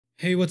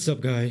Hey, what's up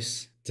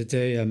guys?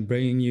 Today I'm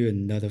bringing you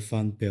another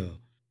fun build,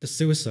 the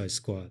Suicide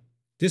Squad.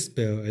 This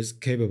build is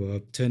capable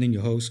of turning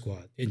your whole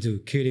squad into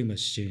killing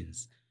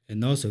machines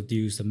and also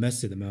deals a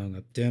massive amount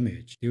of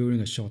damage during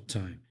a short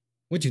time.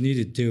 What you need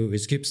to do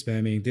is keep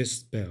spamming this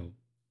spell,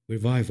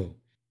 Revival,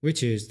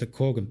 which is the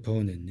core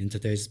component in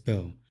today's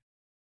build.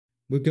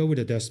 We'll go with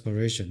the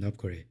Desperation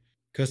upgrade,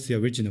 cause the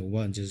original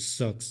one just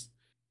sucks.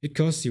 It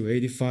costs you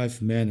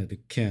 85 mana to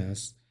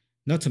cast,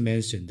 not to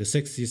mention the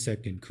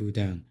 60-second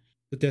cooldown.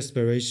 The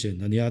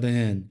Desperation, on the other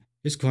hand,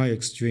 is quite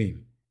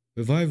extreme.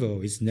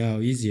 Revival is now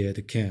easier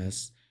to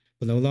cast,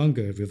 but no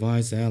longer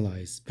revives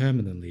allies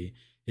permanently.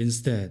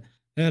 Instead,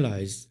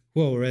 allies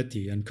who are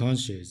already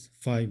unconscious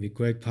fight with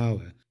great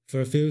power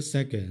for a few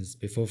seconds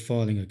before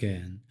falling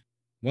again.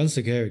 Once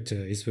a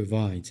character is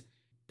revived,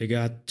 they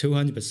got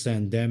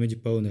 200%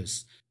 damage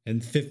bonus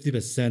and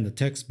 50%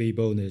 attack speed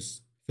bonus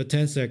for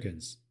 10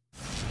 seconds.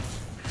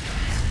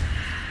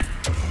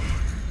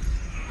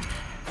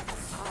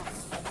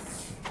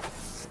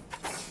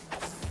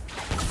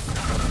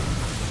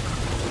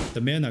 The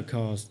mana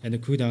cost and the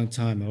cooldown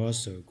time are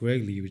also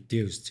greatly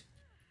reduced,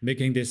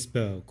 making this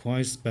spell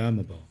quite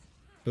spammable.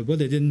 But what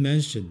they didn't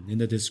mention in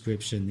the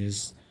description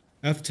is,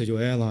 after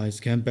your allies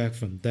come back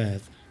from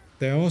death,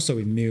 they are also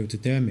immune to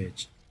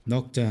damage,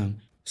 knockdown,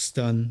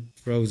 stun,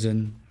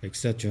 frozen,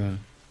 etc.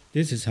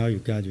 This is how you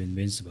got your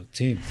invincible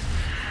team.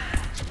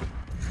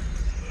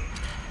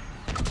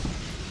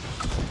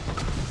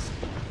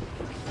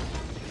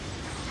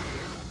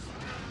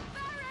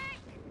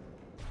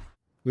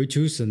 We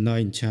choose the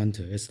Knight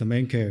Enchanter as the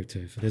main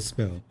character for this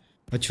spell.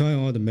 I tried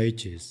all the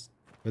mages,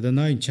 but the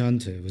Knight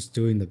Enchanter was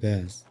doing the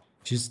best.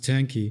 She's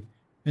tanky,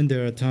 and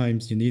there are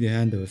times you need to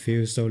handle a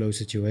few solo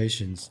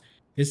situations.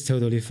 It's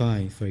totally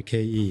fine for a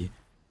KE.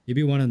 If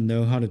you want to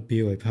know how to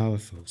build a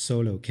powerful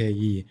solo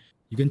KE,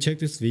 you can check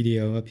this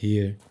video up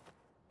here.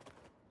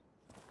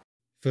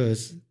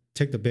 First,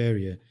 take the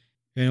barrier,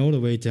 and all the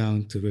way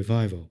down to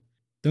Revival.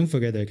 Don't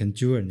forget the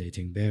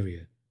Conjurating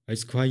barrier.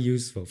 It's quite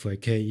useful for a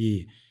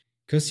KE,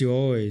 cause you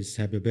always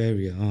have your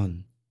barrier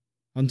on.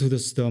 Onto the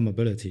Storm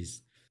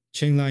abilities.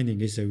 Chain Lightning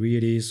is a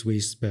really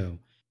sweet spell,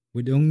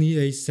 with only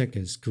 8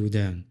 seconds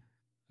cooldown.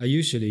 I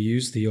usually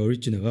use the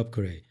original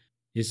upgrade.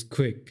 It's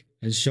quick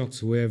and shocks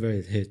whoever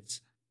it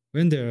hits.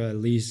 When there are at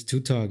least 2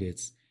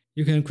 targets,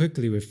 you can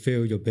quickly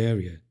refill your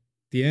barrier.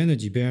 The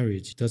Energy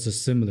Barrage does a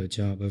similar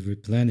job of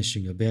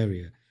replenishing your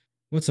barrier.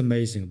 What's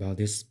amazing about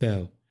this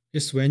spell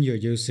is when you're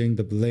using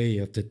the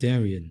Blade of the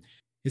Darien,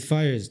 it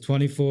fires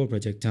 24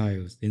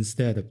 projectiles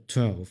instead of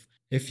 12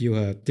 if you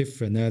have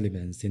different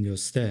elements in your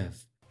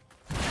staff.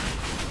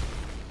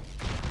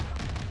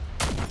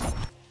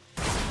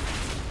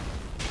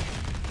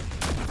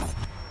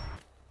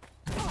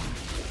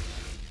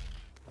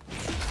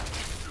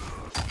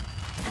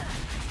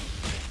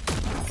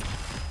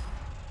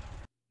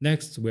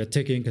 Next, we're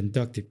taking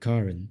Conductive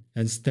Current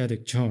and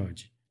Static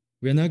Charge.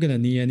 We're not gonna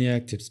need any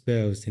active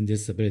spells in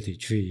this ability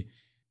tree.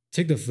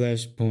 Take the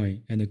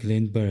Flashpoint and the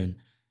Clean Burn.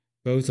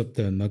 Both of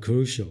them are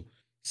crucial,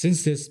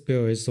 since this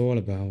build is all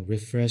about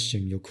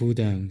refreshing your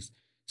cooldowns,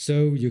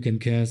 so you can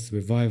cast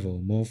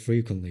Revival more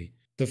frequently.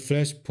 The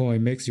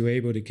Flashpoint makes you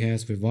able to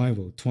cast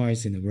Revival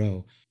twice in a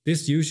row.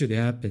 This usually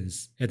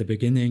happens at the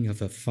beginning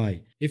of a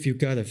fight if you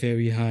got a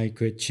very high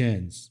crit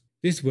chance.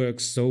 This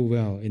works so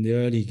well in the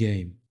early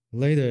game.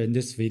 Later in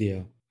this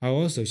video, I'll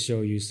also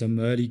show you some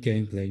early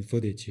gameplay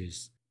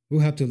footages.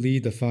 We'll have to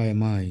lead the fire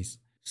mines,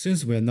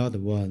 since we're not the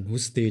one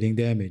who's dealing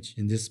damage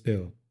in this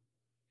build.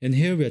 And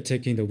here we are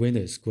taking the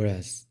Winter's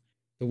Grasp.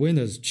 The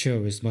Winter's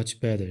Chill is much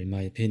better in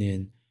my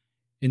opinion.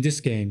 In this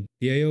game,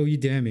 the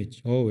AoE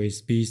damage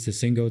always beats the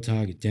single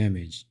target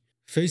damage.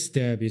 Face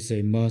Stab is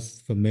a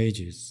must for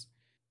mages.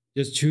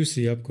 Just choose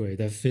the upgrade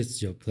that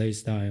fits your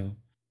playstyle.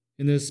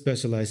 In the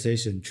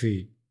specialization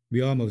tree, we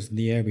almost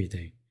need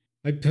everything.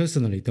 I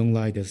personally don't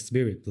like the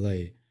Spirit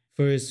Blade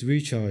for its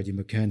recharging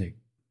mechanic.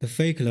 The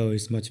Fake Glow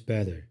is much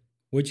better,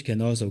 which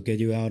can also get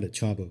you out of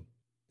trouble.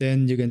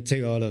 Then you can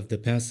take all of the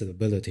passive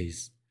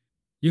abilities.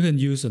 You can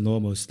use a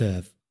normal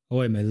staff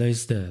or a melee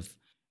staff,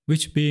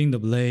 which being the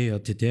Blade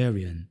of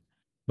Tidarian,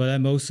 but I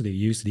mostly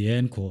use the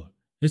Encore.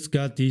 It's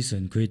got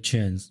decent crit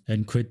chance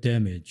and crit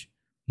damage.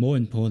 More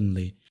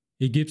importantly,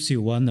 it gives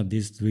you one of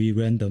these 3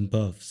 random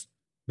buffs.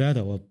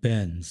 Battle of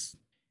Bands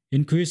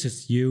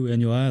increases you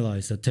and your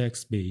allies' attack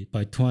speed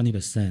by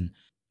 20%.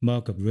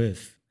 Mark of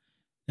Rift,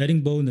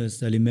 adding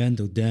bonus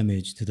elemental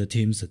damage to the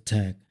team's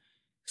attack.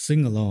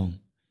 Sing Along,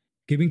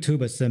 giving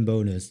 2%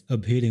 bonus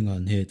of hitting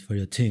on hit for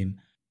your team,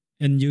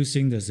 and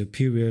using the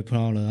superior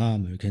Prowler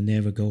armor can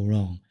never go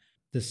wrong.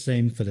 The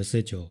same for the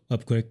Sigil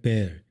of Great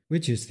Bear,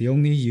 which is the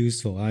only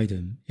useful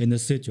item in the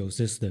Sigil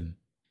system.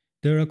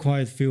 There are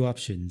quite a few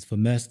options for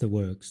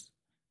Masterworks.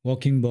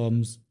 Walking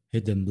Bombs,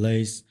 Hidden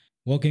Blaze,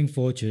 Walking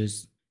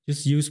Fortress,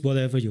 just use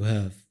whatever you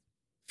have.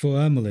 For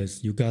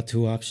Amulets, you got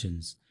 2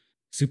 options.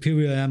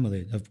 Superior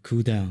Amulet of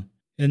Cooldown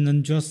and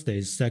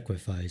Unjusted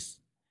Sacrifice.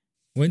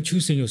 When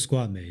choosing your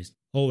squadmates,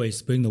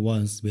 always bring the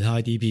ones with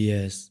high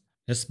DPS,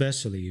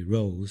 especially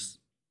rogues.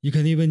 You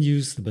can even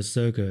use the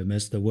Berserker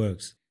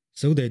Masterworks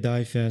so they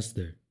die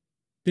faster.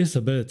 These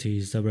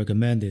abilities are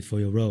recommended for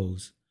your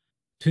rolls.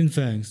 Twin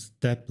Fangs,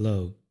 Step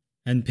Blow,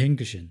 and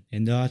Inquisition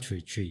in the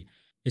archery tree.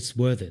 It's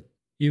worth it,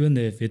 even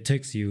if it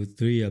takes you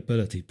 3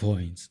 ability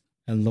points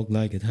and look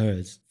like it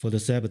hurts for the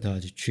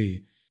sabotage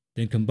tree.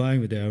 Then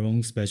combine with their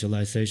own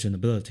specialization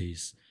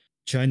abilities.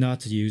 Try not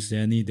to use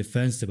any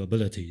defensive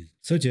abilities,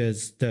 such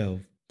as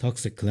Stealth,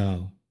 Toxic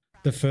Cloud.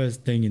 The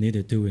first thing you need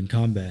to do in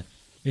combat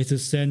is to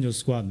send your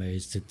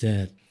squadmates to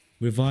death,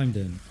 revive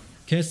them,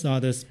 cast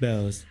other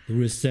spells to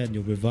reset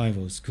your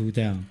revival's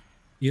cooldown.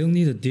 You don't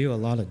need to deal a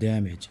lot of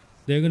damage,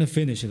 they're gonna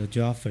finish the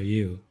job for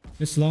you,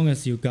 as long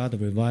as you got the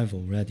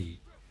revival ready.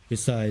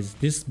 Besides,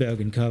 this spell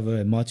can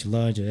cover a much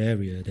larger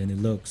area than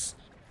it looks.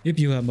 If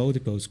you have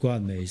multiple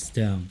squadmates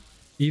down,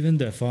 even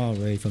they're far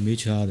away from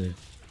each other,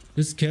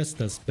 just cast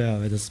the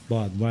spell at a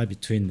spot right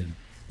between them.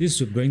 This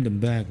should bring them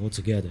back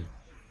altogether.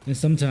 And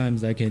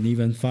sometimes I can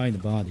even find the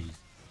bodies.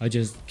 I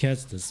just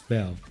cast the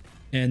spell,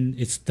 and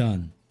it's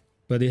done.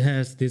 But it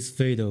has this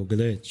fatal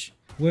glitch,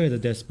 where the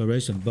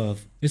desperation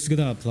buff is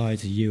gonna apply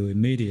to you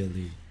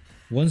immediately.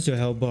 Once your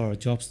health bar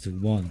drops to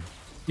 1,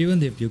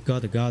 even if you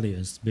got the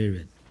Guardian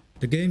Spirit,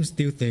 the game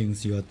still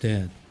thinks you are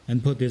dead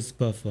and put this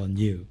buff on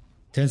you.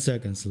 10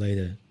 seconds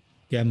later,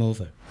 game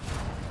over.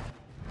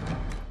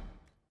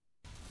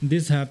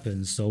 This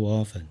happens so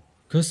often,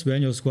 cause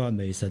when your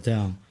squadmates are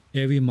down,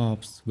 every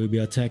mobs will be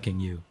attacking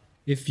you.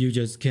 If you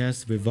just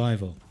cast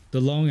Revival, the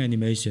long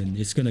animation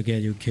is gonna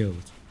get you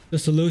killed. The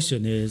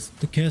solution is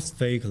to cast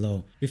Fake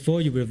Low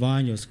before you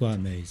revive your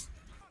squadmates.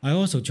 I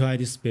also tried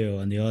this spell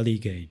in the early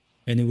game,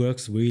 and it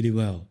works really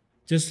well,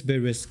 just a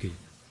bit risky.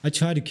 I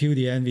try to kill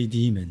the envy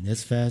demon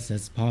as fast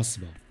as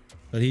possible,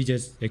 but he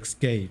just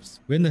escapes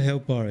when the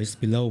health bar is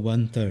below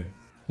 1/3.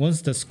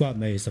 Once the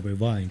squadmates are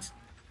revived,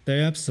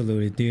 they're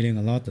absolutely dealing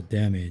a lot of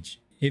damage.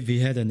 If he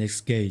hadn't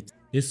escaped,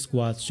 this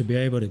squad should be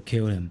able to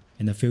kill him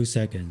in a few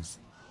seconds.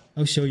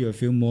 I'll show you a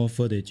few more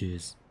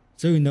footages,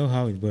 so you know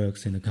how it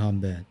works in the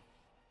combat.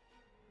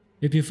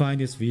 If you find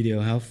this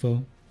video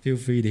helpful, feel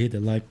free to hit the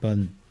like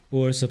button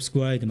or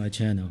subscribe to my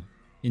channel.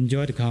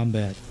 Enjoy the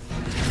combat.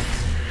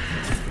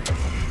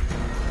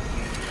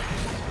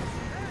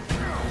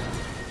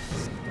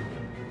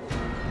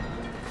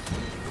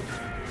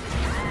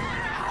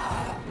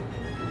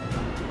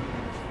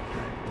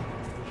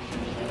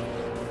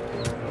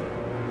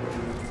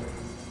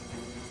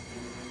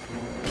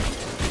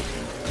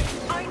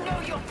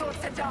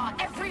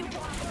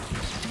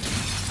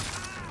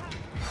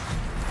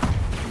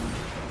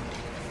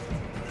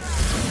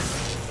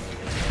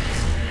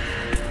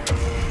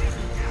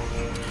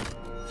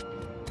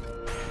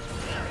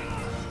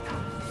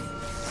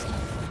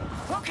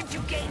 What could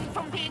you gain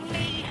from being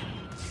me?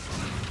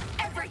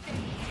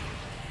 Everything!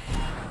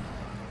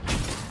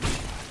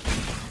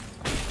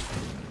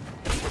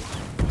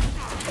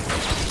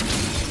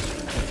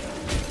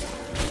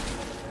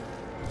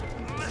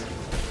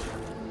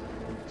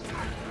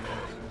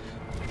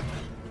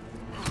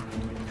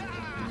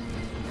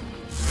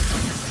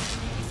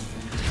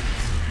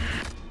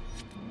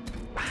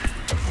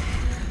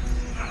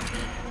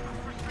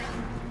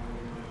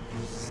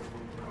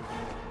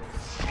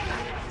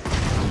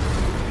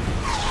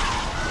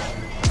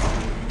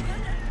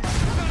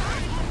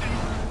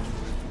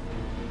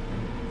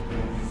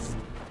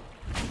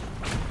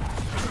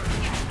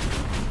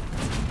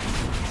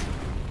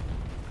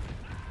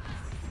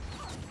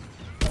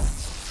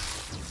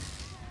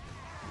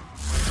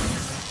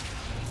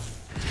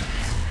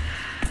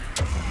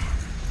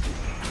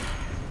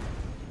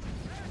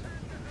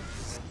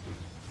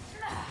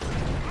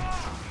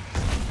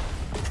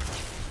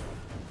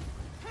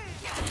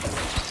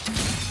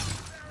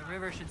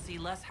 Reaver should see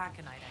less Hacknite,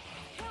 I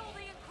think. Kill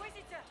the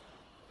Inquisitor!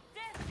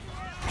 Death!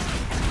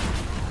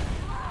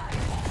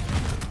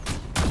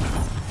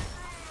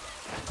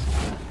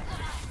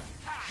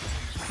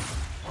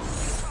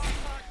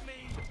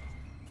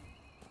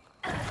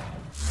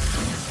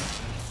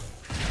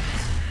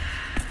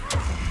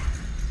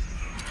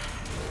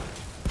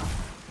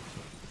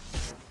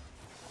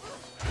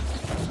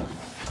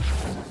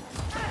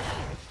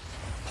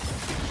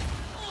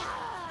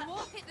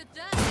 Walk at the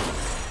dirt.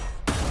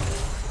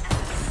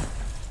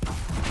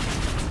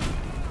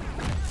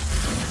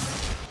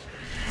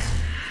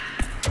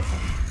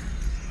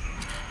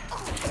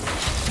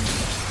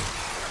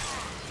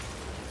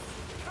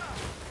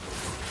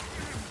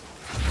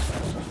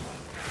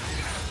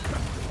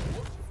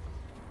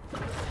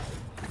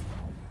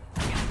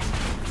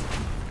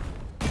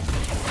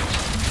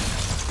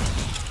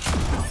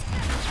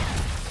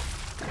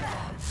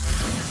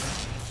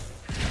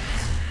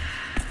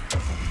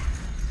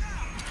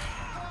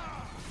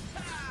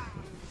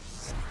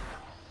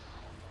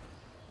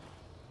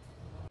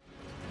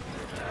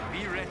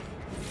 Be ready.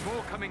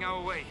 More coming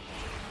our way.